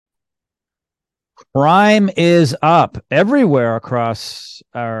Crime is up everywhere across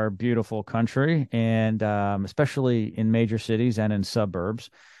our beautiful country, and especially in major cities and in suburbs.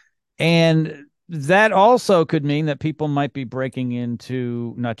 And that also could mean that people might be breaking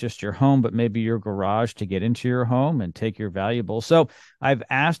into not just your home, but maybe your garage to get into your home and take your valuables. So I've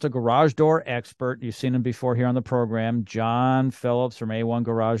asked a garage door expert. You've seen him before here on the program, John Phillips from A1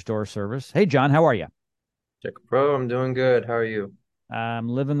 Garage Door Service. Hey, John, how are you? Check, bro. I'm doing good. How are you? I'm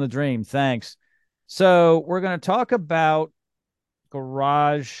living the dream. Thanks. So we're going to talk about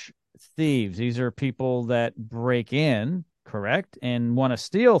garage thieves. These are people that break in, correct, and want to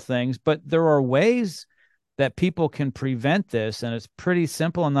steal things, but there are ways that people can prevent this, and it's pretty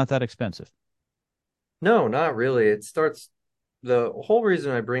simple and not that expensive. No, not really. The whole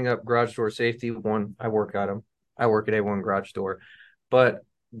reason I bring up garage door safety, one, I work at A1 Garage Door, but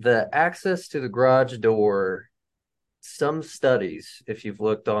the access to the garage door, some studies, if you've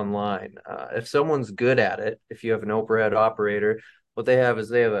looked online, if someone's good at it, if you have an overhead operator, what they have is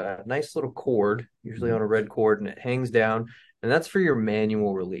they have a nice little cord, usually Mhm. on a red cord, and it hangs down, and that's for your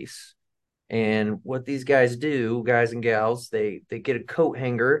manual release. And what these guys do, guys and gals, they get a coat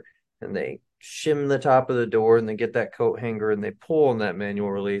hanger and they shim the top of the door and they get that coat hanger and they pull on that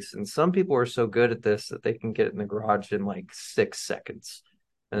manual release. And some people are so good at this that they can get it in the garage in like 6 seconds.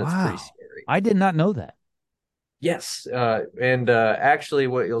 And it's pretty Wow. scary. I did not know that. Yes. And actually,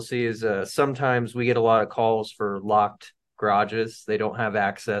 what you'll see is sometimes we get a lot of calls for locked garages. They don't have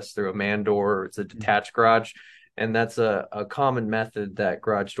access through a man door or it's a Mhm. detached garage. And that's a common method that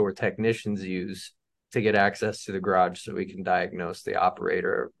garage door technicians use to get access to the garage so we can diagnose the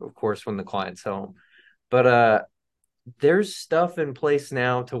operator, of course, when the client's home. But there's stuff in place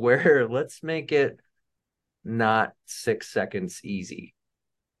now to where let's make it not 6 seconds easy,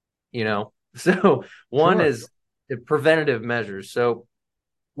 you know? So one Sure. is preventative measures. So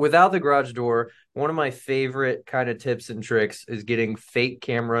without the garage door, one of my favorite kind of tips and tricks is getting fake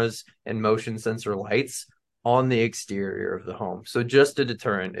cameras and motion sensor lights on the exterior of the home. So just a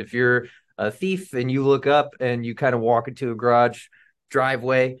deterrent. If you're a thief and you look up and you kind of walk into a garage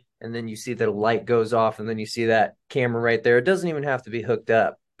driveway and then you see that a light goes off and then you see that camera right there, it doesn't even have to be hooked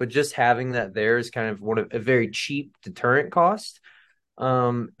up. But just having that there is kind of one of a very cheap deterrent cost.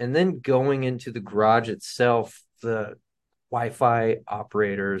 And then going into the garage itself, the Wi-Fi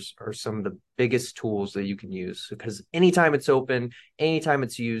operators are some of the biggest tools that you can use because anytime it's open, anytime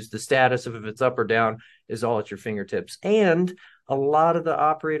it's used, the status of if it's up or down is all at your fingertips. And a lot of the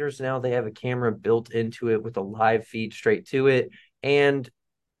operators now they have a camera built into it with a live feed straight to it and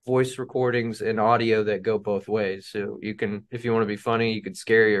voice recordings and audio that go both ways. So you can, if you want to be funny, you could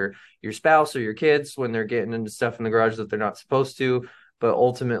scare your spouse or your kids when they're getting into stuff in the garage that they're not supposed to. But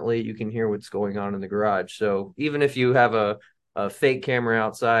ultimately, you can hear what's going on in the garage. So even if you have a fake camera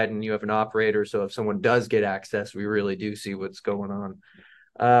outside and you have an operator, so if someone does get access, we really do see what's going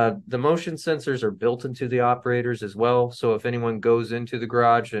on. The motion sensors are built into the operators as well. So if anyone goes into the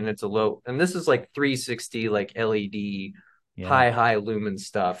garage and it's a low, and this is like 360, like LED, Yeah. high lumen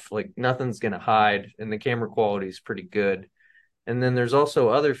stuff, like nothing's going to hide, and the camera quality is pretty good. And then there's also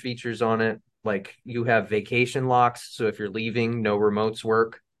other features on it, like you have vacation locks. So if you're leaving, no remotes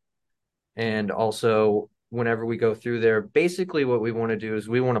work. And also, whenever we go through there, basically what we want to do is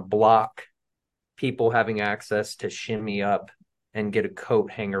we want to block people having access to shimmy up and get a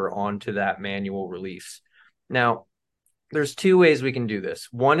coat hanger onto that manual release. Now, there's two ways we can do this.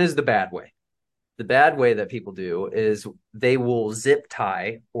 One is the bad way. The bad way that people do is they will zip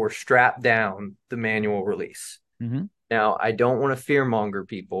tie or strap down the manual release. Hmm. Now, I don't want to fearmonger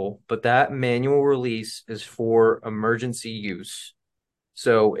people, but that manual release is for emergency use.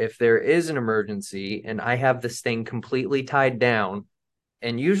 So if there is an emergency and I have this thing completely tied down,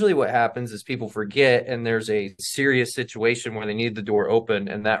 and usually what happens is people forget and there's a serious situation where they need the door open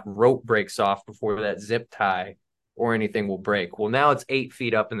and that rope breaks off before that zip tie or anything will break. Well, now it's 8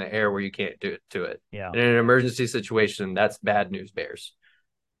 feet up in the air where you can't do it to it. Yeah. And in an emergency situation, that's bad news bears.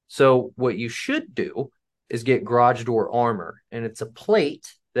 So what you should do is get garage door armor, and it's a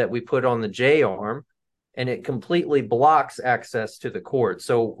plate that we put on the J arm, and it completely blocks access to the cord.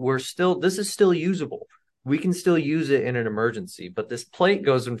 So this is still usable. We can still use it in an emergency, but this plate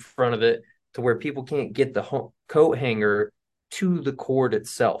goes in front of it to where people can't get the coat hanger to the cord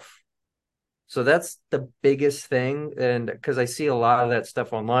itself. So that's the biggest thing. And because I see a lot of that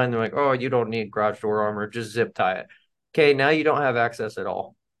stuff online, they're like, oh, you don't need garage door armor, just zip tie it. Okay, now you don't have access at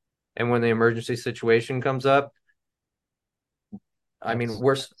all. And when the emergency situation comes up, I mean,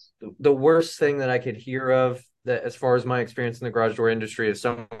 That's the worst thing that I could hear of that, as far as my experience in the garage door industry, is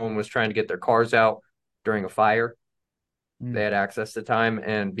someone was trying to get their cars out during a fire. Mm. They had access to time,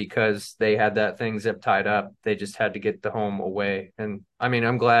 and because they had that thing zip tied up, they just had to get the home away. And I mean,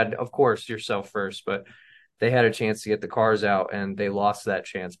 I'm glad, of course, yourself first, but they had a chance to get the cars out, and they lost that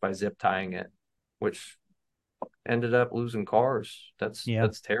chance by zip tying it, which ended up losing cars. Yeah.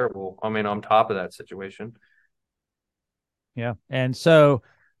 That's terrible. I mean, on top of that situation. Yeah. And so,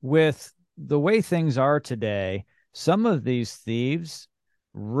 with the way things are today, some of these thieves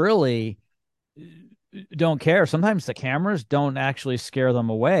really don't care. Sometimes the cameras don't actually scare them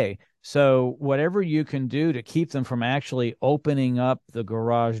away. So, whatever you can do to keep them from actually opening up the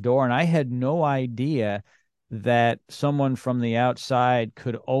garage door. And I had no idea that someone from the outside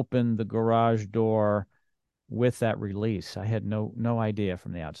could open the garage door with that release. I had no idea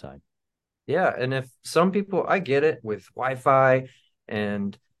from the outside. Yeah, and if some people, I get it with Wi-Fi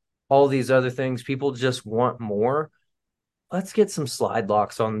and all these other things, people just want more. Let's get some slide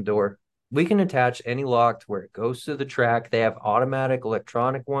locks on the door. We can attach any lock to where it goes to the track. They have automatic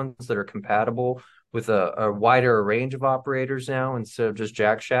electronic ones that are compatible with a wider range of operators now instead of just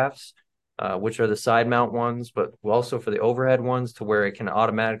jack shafts, which are the side mount ones, but also for the overhead ones to where it can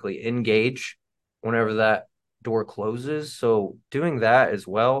automatically engage whenever that door closes. So doing that as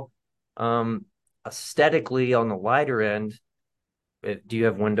well. Um, Aesthetically on the lighter end, do you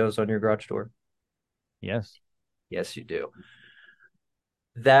have windows on your garage door? Yes. Yes, you do.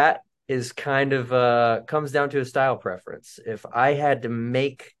 That is kind of comes down to a style preference. If I had to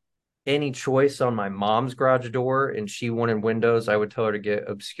make any choice on my mom's garage door and she wanted windows, I would tell her to get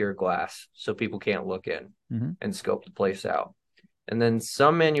obscure glass so people can't look in Mm-hmm. and scope the place out. And then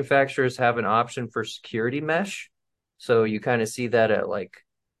some manufacturers have an option for security mesh. So you kind of see that at like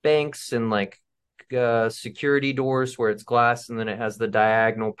banks and like security doors where it's glass and then it has the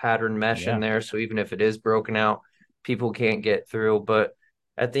diagonal pattern mesh in Yeah. there. So even if it is broken out, people can't get through. But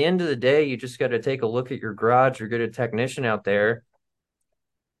at the end of the day, you just got to take a look at your garage or get a technician out there.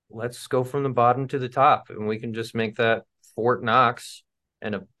 Let's go from the bottom to the top, and we can just make that Fort Knox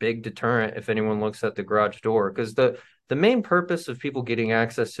and a big deterrent if anyone looks at the garage door. Because the main purpose of people getting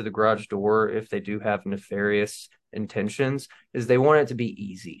access to the garage door, if they do have nefarious intentions, is they want it to be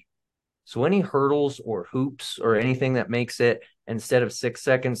easy. So any hurdles or hoops or anything that makes it instead of 6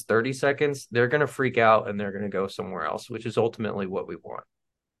 seconds, 30 seconds, they're going to freak out and they're going to go somewhere else, which is ultimately what we want.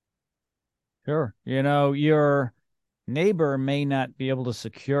 Sure. Your neighbor may not be able to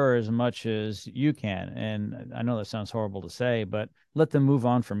secure as much as you can. And I know that sounds horrible to say, but let them move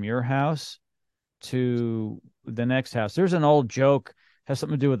on from your house to the next house. There's an old joke, has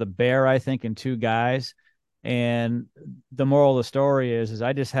something to do with a bear, I think, and two guys. And the moral of the story is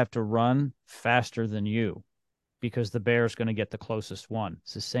I just have to run faster than you because the bear's going to get the closest one.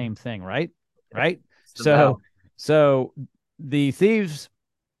 It's the same thing, right? Right. It's So, about so the thieves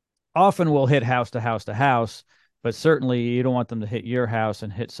often will hit house to house to house, but certainly you don't want them to hit your house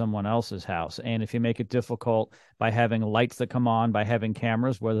and hit someone else's house. And if you make it difficult by having lights that come on, by having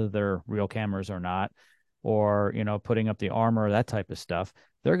cameras, whether they're real cameras or not, or putting up the armor, that type of stuff,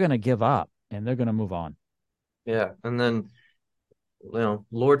 they're going to give up and they're going to move on. yeah. And then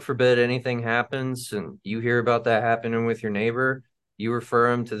Lord forbid anything happens and you hear about that happening with your neighbor, you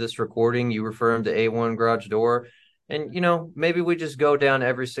refer him to this recording, you refer him to A1 Garage Door. And, maybe we just go down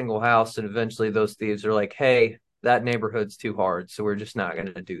every single house and eventually those thieves are like, hey, that neighborhood's too hard. So we're just not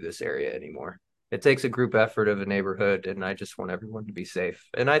going to do this area anymore. It takes a group effort of a neighborhood, and I just want everyone to be safe.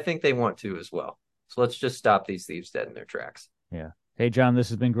 And I think they want to as well. So let's just stop these thieves dead in their tracks. Yeah. Hey, John, this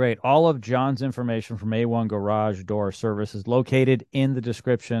has been great. All of John's information from A1 Garage Door Service is located in the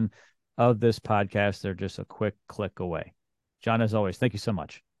description of this podcast. They're just a quick click away. John, as always, thank you so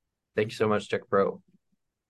much. Thank you so much, Tech Pro.